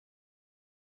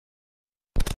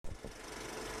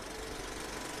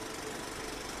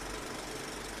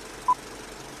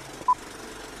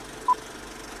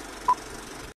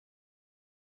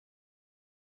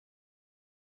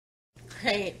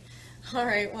Great. All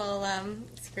right, well,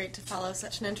 it's great to follow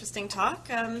such an interesting talk.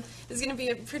 This is going to be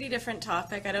a pretty different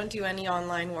topic. I don't do any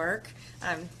online work.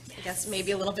 I guess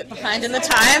maybe a little bit behind in the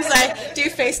times. I do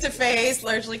face-to-face,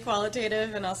 largely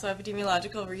qualitative, and also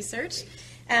epidemiological research.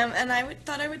 And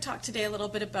thought I would talk today a little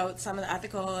bit about some of the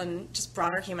ethical and just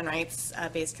broader human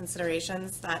rights-based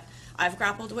considerations that I've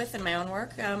grappled with in my own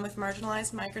work with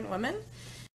marginalized migrant women.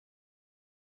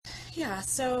 Yeah,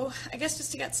 so I guess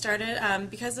just to get started,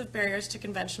 because of barriers to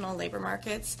conventional labor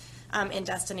markets in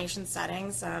destination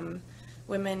settings,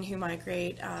 women who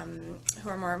migrate who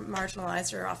are more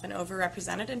marginalized are often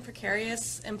overrepresented in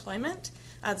precarious employment.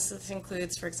 This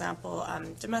includes, for example,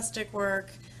 domestic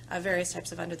work, various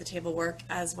types of under-the-table work,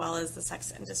 as well as the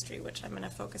sex industry, which I'm going to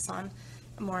focus on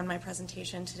more in my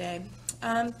presentation today.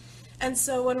 And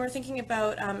so when we're thinking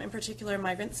about, in particular,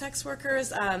 migrant sex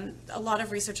workers, a lot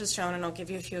of research has shown, and I'll give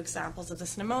you a few examples of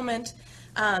this in a moment,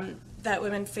 that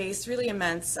women face really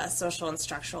immense social and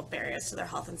structural barriers to their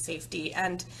health and safety.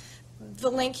 And the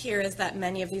link here is that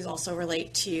many of these also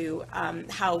relate to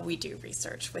how we do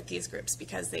research with these groups,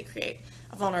 because they create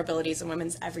vulnerabilities in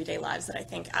women's everyday lives that I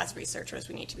think as researchers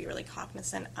we need to be really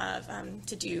cognizant of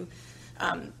to do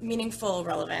meaningful,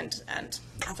 relevant, and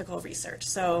ethical research.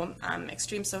 So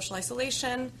extreme social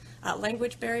isolation,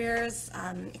 language barriers,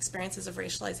 experiences of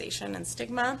racialization and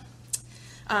stigma,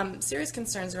 serious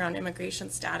concerns around immigration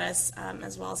status,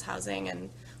 as well as housing and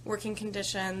working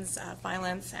conditions,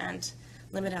 violence, and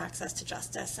limited access to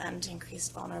justice, and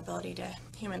increased vulnerability to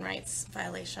human rights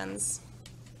violations.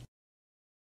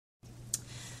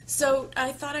 So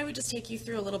I thought I would just take you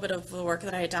through a little bit of the work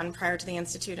that I had done prior to the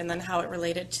Institute and then how it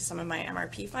related to some of my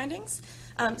MRP findings.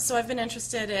 So I've been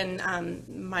interested in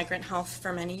migrant health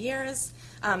for many years.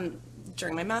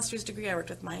 During my master's degree, I worked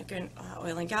with migrant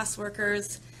oil and gas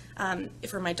workers.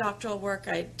 For my doctoral work,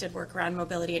 I did work around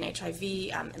mobility and HIV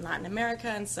in Latin America,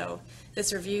 and so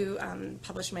this review,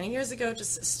 published many years ago,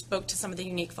 just spoke to some of the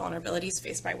unique vulnerabilities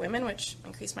faced by women, which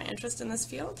increased my interest in this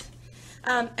field.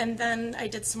 And then I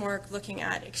did some work looking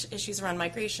at issues around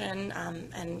migration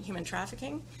and human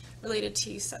trafficking related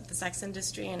to the sex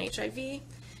industry and HIV.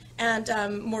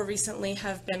 And more recently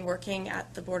have been working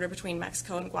at the border between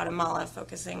Mexico and Guatemala,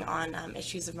 focusing on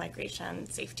issues of migration,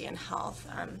 safety, and health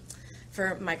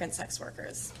for migrant sex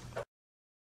workers.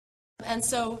 And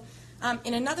so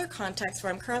in another context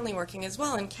where I'm currently working as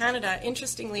well, in Canada,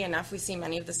 interestingly enough, we see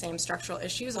many of the same structural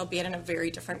issues, albeit in a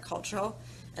very different cultural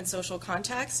and social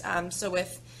context. So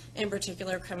with, in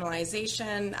particular,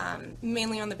 criminalization,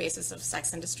 mainly on the basis of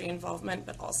sex industry involvement,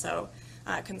 but also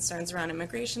concerns around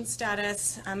immigration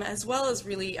status, as well as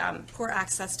really poor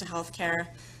access to healthcare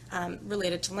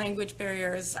related to language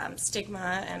barriers,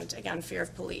 stigma, and again, fear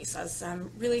of police as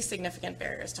really significant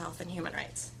barriers to health and human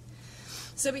rights.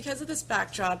 So because of this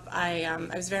backdrop, I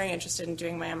was very interested in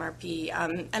doing my MRP,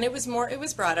 and it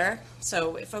was broader,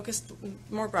 so it focused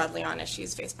more broadly on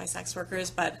issues faced by sex workers,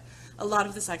 but a lot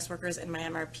of the sex workers in my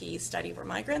MRP study were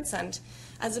migrants, and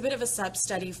as a bit of a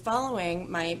sub-study following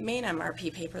my main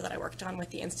MRP paper that I worked on with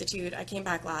the Institute, I came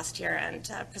back last year and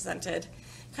presented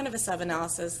kind of a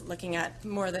sub-analysis looking at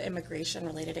more of the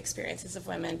immigration-related experiences of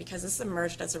women, because this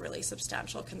emerged as a really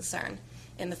substantial concern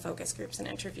in the focus groups and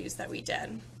interviews that we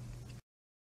did.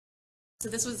 So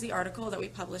this was the article that we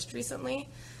published recently,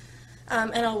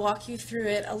 and I'll walk you through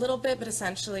it a little bit, but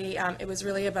essentially it was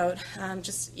really about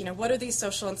just, what are these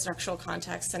social and structural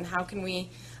contexts and how can we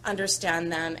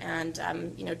understand them and,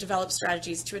 develop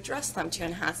strategies to address them to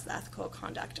enhance the ethical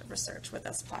conduct of research with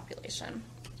this population.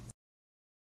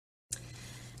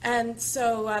 And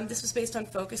so this was based on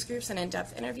focus groups and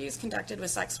in-depth interviews conducted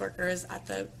with sex workers at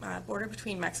the border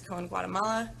between Mexico and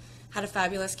Guatemala. Had a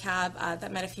fabulous cab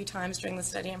that met a few times during the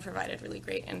study and provided really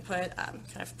great input, kind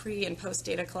of pre and post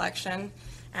data collection,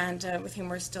 and with whom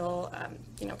we're still,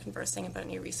 conversing about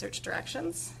new research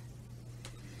directions.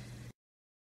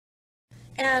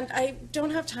 And I don't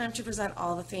have time to present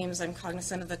all the themes. I'm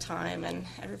cognizant of the time and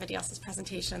everybody else's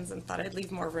presentations and thought I'd leave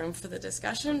more room for the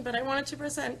discussion, but I wanted to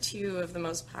present two of the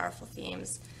most powerful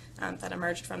themes that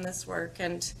emerged from this work.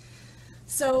 And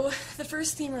so the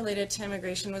first theme related to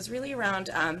immigration was really around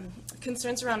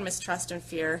concerns around mistrust and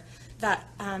fear that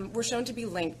were shown to be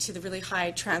linked to the really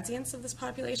high transience of this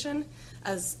population,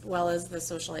 as well as the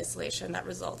social isolation that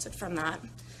resulted from that.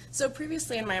 So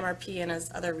previously in my MRP and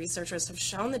as other researchers have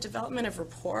shown, the development of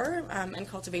rapport and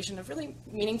cultivation of really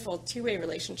meaningful two-way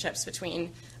relationships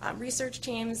between research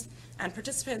teams and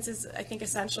participants is, I think,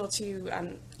 essential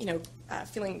to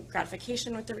feeling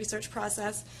gratification with the research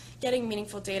process, getting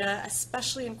meaningful data,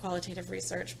 especially in qualitative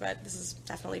research, but this has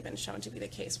definitely been shown to be the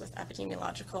case with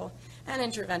epidemiological and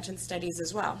intervention studies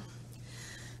as well.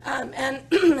 And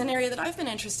an area that I've been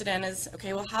interested in is,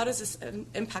 okay, well, how does this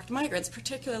impact migrants,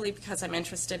 particularly because I'm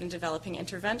interested in developing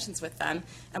interventions with them,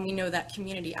 and we know that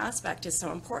community aspect is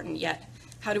so important, yet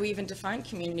how do we even define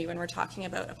community when we're talking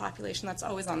about a population that's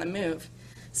always on the move?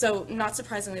 So not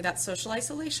surprisingly, that social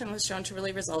isolation was shown to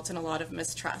really result in a lot of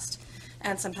mistrust,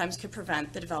 and sometimes could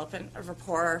prevent the development of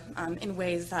rapport in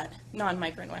ways that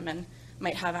non-migrant women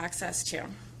might have access to.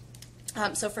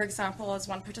 So for example, as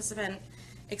one participant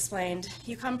explained,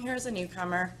 you come here as a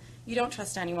newcomer, you don't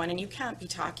trust anyone, and you can't be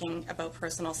talking about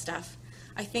personal stuff.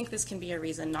 I think this can be a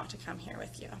reason not to come here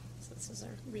with you. So this is a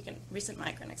recent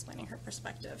migrant explaining her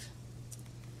perspective.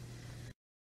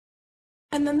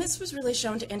 And then this was really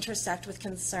shown to intersect with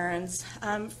concerns,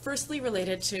 firstly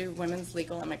related to women's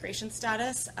legal immigration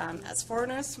status as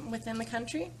foreigners within the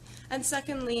country, and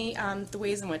secondly, the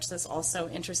ways in which this also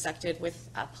intersected with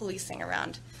policing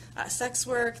around sex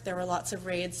work. There were lots of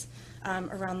raids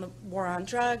around the war on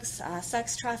drugs,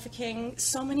 sex trafficking,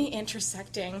 so many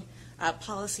intersecting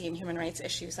policy and human rights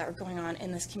issues that were going on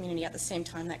in this community at the same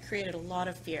time that created a lot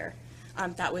of fear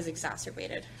that was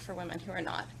exacerbated for women who are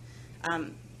not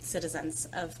citizens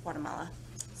of Guatemala.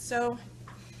 So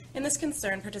in this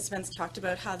concern, participants talked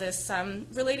about how this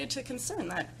related to concern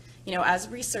that, you know, as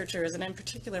researchers, and in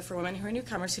particular for women who are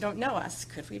newcomers who don't know us,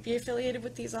 could we be affiliated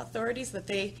with these authorities that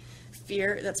they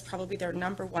fear, that's probably their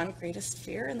number one greatest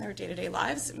fear in their day-to-day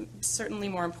lives, certainly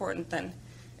more important than,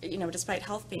 you know, despite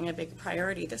health being a big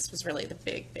priority, this was really the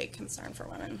big concern for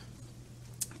women.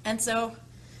 And so,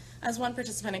 as one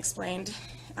participant explained,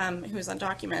 who is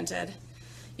undocumented,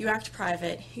 you act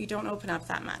private, you don't open up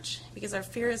that much, because our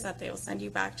fear is that they will send you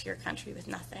back to your country with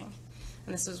nothing.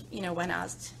 And this was, you know, when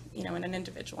asked, you know, in an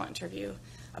individual interview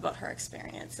about her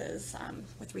experiences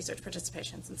with research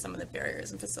participations and some of the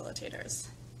barriers and facilitators.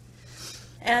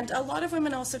 And a lot of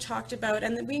women also talked about,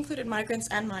 and we included migrants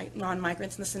and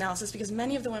non-migrants in this analysis, because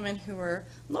many of the women who were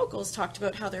locals talked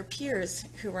about how their peers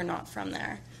who were not from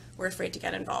there were afraid to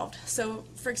get involved. So,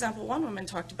 for example, one woman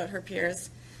talked about her peers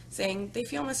saying they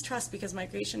feel mistrust because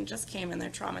migration just came and they're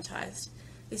traumatized.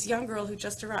 This young girl who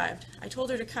just arrived, I told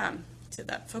her to come to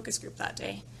that focus group that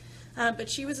day, but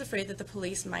she was afraid that the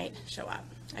police might show up.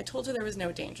 I told her there was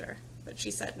no danger, but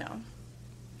she said no.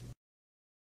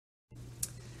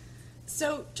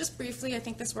 So just briefly, I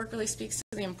think this work really speaks to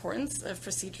the importance of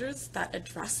procedures that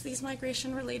address these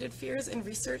migration-related fears in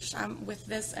research with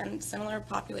this and similar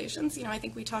populations. You know, I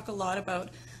think we talk a lot about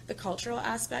the cultural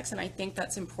aspects, and I think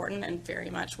that's important and very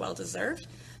much well-deserved.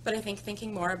 But I think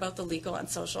thinking more about the legal and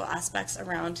social aspects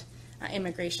around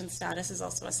immigration status is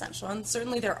also essential. And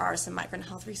certainly there are some migrant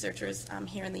health researchers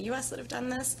here in the US that have done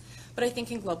this, but I think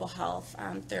in global health,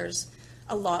 there's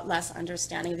a lot less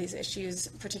understanding of these issues,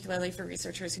 particularly for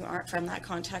researchers who aren't from that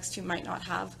context, who might not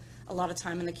have a lot of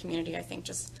time in the community. I think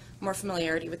just more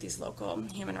familiarity with these local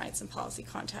human rights and policy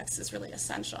contexts is really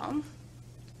essential.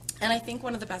 And I think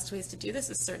one of the best ways to do this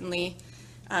is certainly,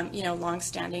 you know,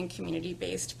 long-standing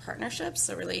community-based partnerships.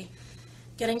 So really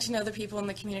getting to know the people in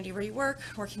the community where you work,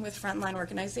 working with frontline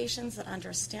organizations that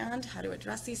understand how to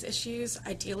address these issues,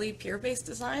 ideally peer-based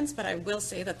designs, but I will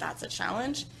say that that's a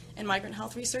challenge in migrant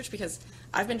health research, because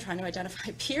I've been trying to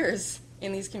identify peers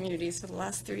in these communities for the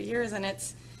last 3 years, and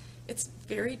it's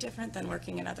very different than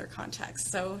working in other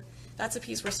contexts. So that's a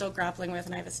piece we're still grappling with,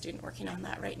 and I have a student working on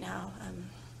that right now.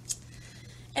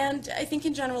 And I think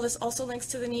in general, this also links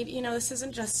to the need, you know, this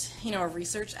isn't just, you know, a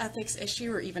research ethics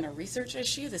issue or even a research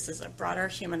issue. This is a broader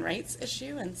human rights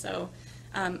issue. And so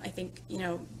I think, you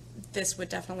know, this would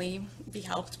definitely be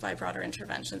helped by broader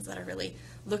interventions that are really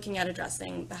looking at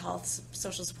addressing the health,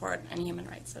 social support, and human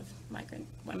rights of migrant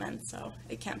women. So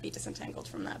it can't be disentangled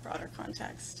from that broader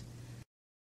context.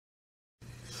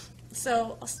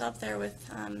 So I'll stop there with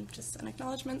just an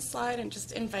acknowledgement slide and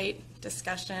just invite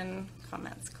discussion,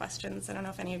 comments, questions. I don't know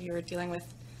if any of you are dealing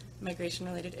with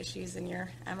migration-related issues in your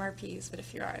MRPs, but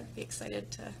if you are, I'd be excited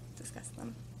to discuss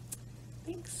them.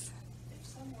 Thanks. If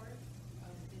some were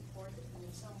deported and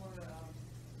if some were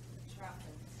trafficked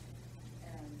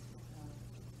and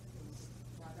it was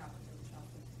not African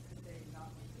trafficked, could they not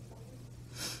be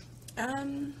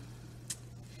deported?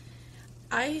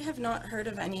 I have not heard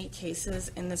of any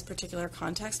cases in this particular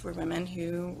context where women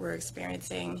who were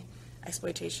experiencing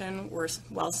exploitation were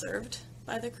well served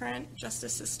by the current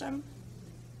justice system.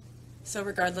 So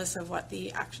regardless of what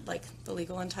the the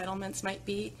legal entitlements might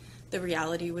be, the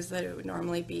reality was that it would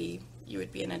normally be, you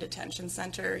would be in a detention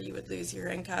center, you would lose your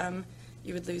income,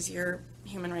 you would lose your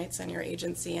human rights and your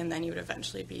agency, and then you would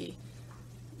eventually be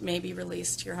maybe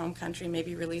released to your home country,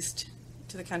 maybe released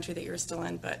to the country that you were still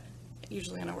in, but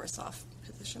usually in a worse off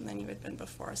position than you had been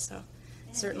before. So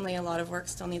certainly a lot of work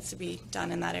still needs to be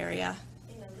done in that area.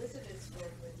 In a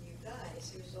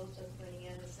also pointing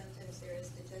out that sometimes they're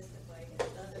asked to testify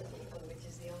against other people, which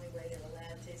is the only way they're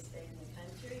allowed to stay in the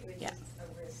country, which Yeah. is a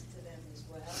risk to them as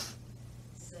well.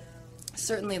 So,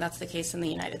 Certainly that's the case in the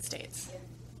United States. yeah.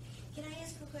 Can I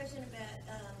ask a question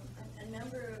about a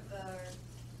number of our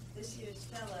this year's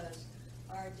fellows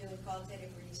are doing qualitative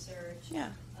research,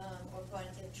 Yeah. or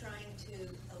quantitative, trying to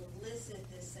elicit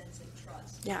this sense of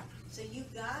trust. Yeah. So you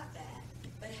got that,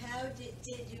 but how did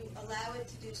you allow it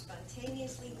to do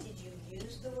spontaneously? Did you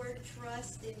use the word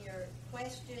trust in your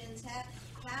questions?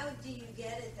 How do you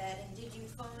get at that? And did you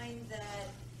find that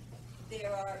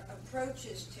there are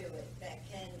approaches to it that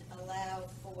can allow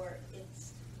for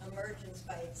its emergence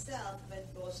by itself, but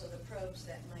also the probes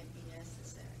that might be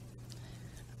necessary?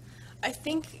 I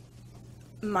think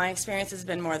my experience has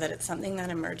been more that it's something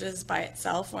that emerges by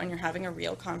itself when you're having a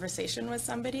real conversation with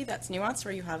somebody that's nuanced,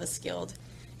 where you have a skilled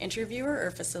interviewer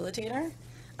or facilitator.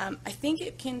 I think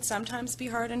it can sometimes be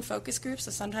hard in focus groups,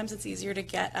 so sometimes it's easier to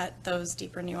get at those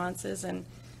deeper nuances in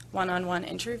one-on-one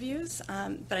interviews,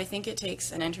 but I think it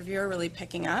takes an interviewer really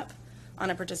picking up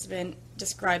on a participant,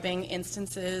 describing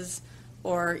instances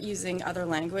or using other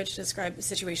language to describe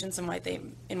situations in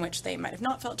which they might have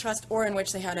not felt trust, or in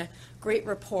which they had a great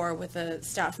rapport with a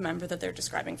staff member that they're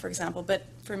describing, for example. But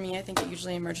for me, I think it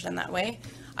usually emerged in that way.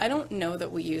 I don't know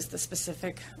that we use the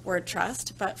specific word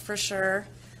trust, but for sure,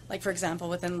 like for example,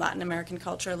 within Latin American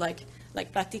culture, like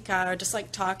platicar, just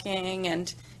like talking,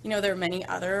 and there are many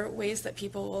other ways that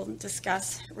people will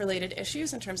discuss related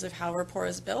issues in terms of how rapport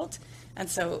is built. And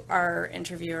so our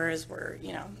interviewers were,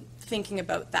 thinking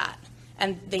about that.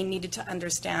 And they needed to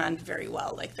understand very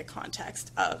well, like, the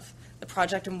context of the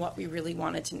project and what we really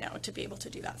wanted to know to be able to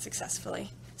do that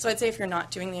successfully. So I'd say if you're not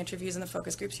doing the interviews and the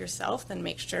focus groups yourself, then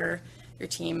make sure your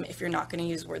team, if you're not going to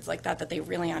use words like that, that they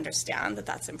really understand that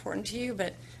that's important to you.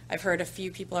 But I've heard a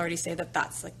few people already say that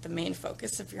that's like the main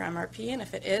focus of your MRP. And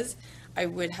if it is, I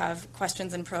would have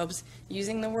questions and probes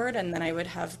using the word, and then I would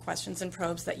have questions and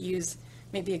probes that use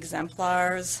maybe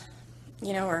exemplars,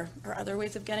 or other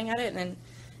ways of getting at it, and then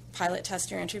pilot test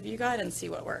your interview guide and see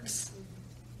what works.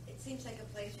 It seems like a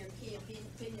place your key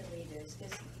opinion leaders,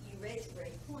 because you raise a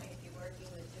great point. If you're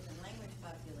working with different language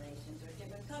populations or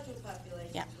different cultural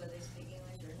populations, Yeah. whether they speak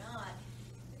English or not,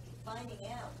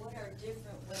 finding out what are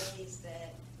different ways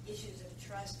that issues of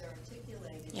trust are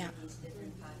articulated Yeah. in these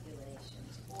different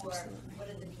populations, or Absolutely. what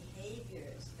are the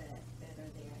behaviors that are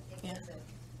there. I think Yeah.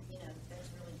 that's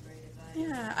really great advice.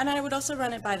 Yeah, and I would also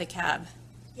run it by the cab.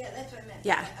 Yeah, that's what I meant.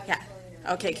 Yeah, I was yeah. calling her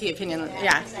Okay, key opinion,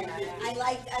 Yeah, yeah. I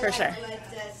liked For sure.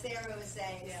 what Sarah was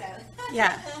saying, so.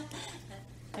 Yeah.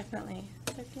 Definitely.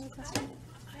 Do you have a question?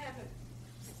 I have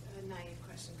a naive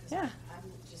question, because Yeah. I'm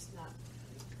just not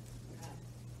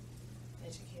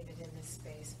educated in this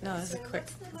space. No, this is So quick.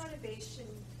 what's the motivation,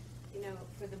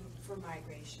 for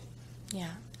migration? Yeah.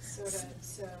 Sort of,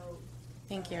 so.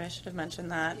 Thank you. I should have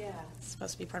mentioned that. Yeah. It's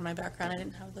supposed to be part of my background. I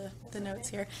didn't have the notes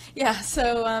okay. here. Yeah.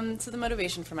 So the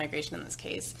motivation for migration in this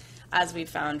case, as we've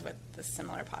found with the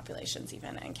similar populations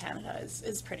even in Canada,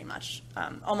 is pretty much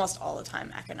almost all the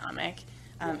time economic.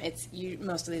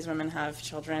 Most of these women have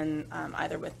children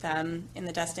either with them in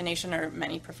the destination, or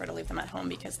many prefer to leave them at home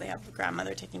because they have a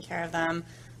grandmother taking care of them,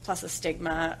 plus a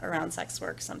stigma around sex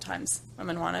work. Sometimes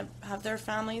women want to have their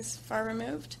families far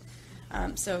removed.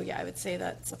 So yeah, I would say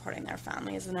that supporting their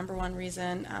family is the number one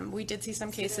reason. We did see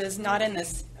some cases, not in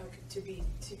this. Okay, to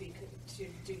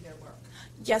do their work.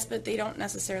 Yes, but they don't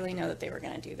necessarily know that they were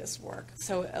going to do this work.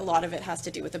 So a lot of it has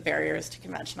to do with the barriers to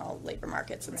conventional labor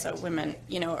markets. And so women,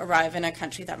 arrive in a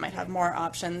country that might have more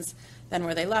options than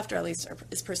where they left, or at least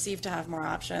is perceived to have more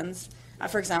options.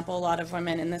 For example, a lot of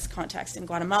women in this context in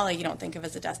Guatemala, you don't think of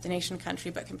as a destination country,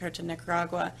 but compared to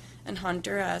Nicaragua and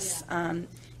Honduras,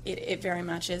 it very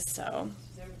much is so.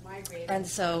 They're migrating And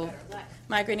so, for a better life.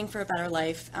 migrating for a better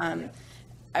life,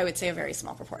 I would say a very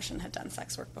small proportion had done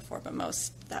sex work before, but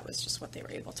most, that was just what they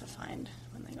were able to find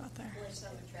when they got there. Or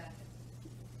summer traffic.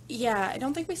 Yeah, I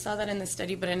don't think we saw that in this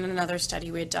study, but in another study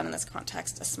we had done in this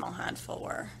context, a small handful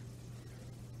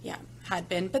had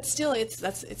been. But still,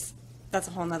 that's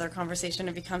a whole nother conversation.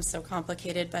 It becomes so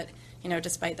complicated, but,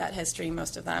 despite that history,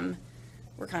 most of them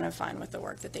were kind of fine with the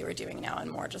work that they were doing now,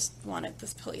 and more just wanted the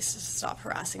police to stop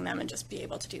harassing them and just be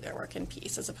able to do their work in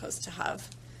peace, as opposed to have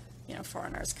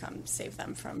foreigners come save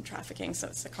them from trafficking. So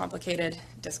it's a complicated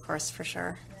discourse for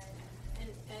sure.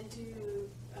 And do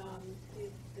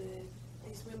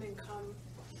these women come,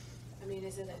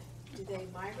 do they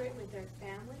migrate with their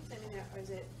families? Or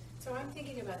is it, so I'm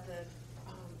thinking about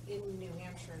in New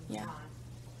Hampshire and Yeah. Vermont,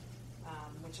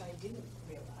 which I didn't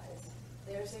realize,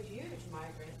 there's a huge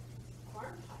migrant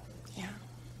farm population. Yeah.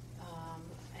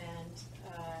 And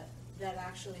that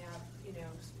actually have,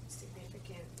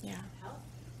 significant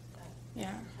Yeah.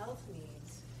 health health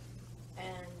needs,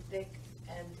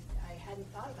 and I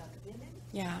hadn't thought about the women.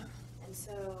 Yeah. And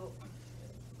so,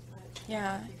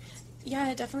 Yeah. Yeah,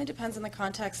 it definitely depends on the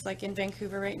context. Like in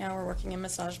Vancouver right now, we're working in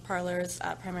massage parlors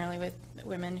primarily with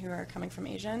women who are coming from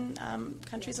Asian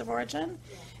countries of origin.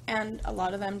 Yeah. And a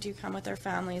lot of them do come with their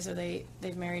families, or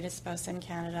they've married a spouse in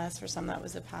Canada. So for some, that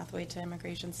was a pathway to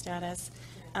immigration status.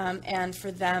 And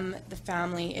for them, the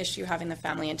family issue, having the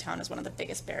family in town, is one of the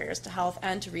biggest barriers to health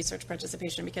and to research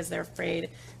participation, because they're afraid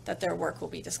that their work will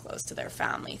be disclosed to their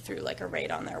family through like a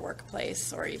raid on their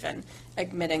workplace, or even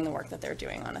admitting the work that they're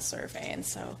doing on a survey. And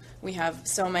so we have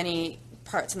so many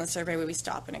parts in the survey where we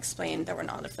stop and explain that we're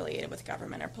not affiliated with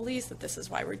government or police, that this is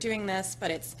why we're doing this,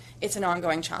 but it's an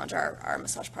ongoing challenge our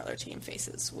massage parlor team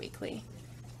faces weekly.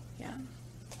 Yeah.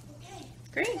 Okay.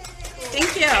 Great.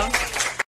 Thank you.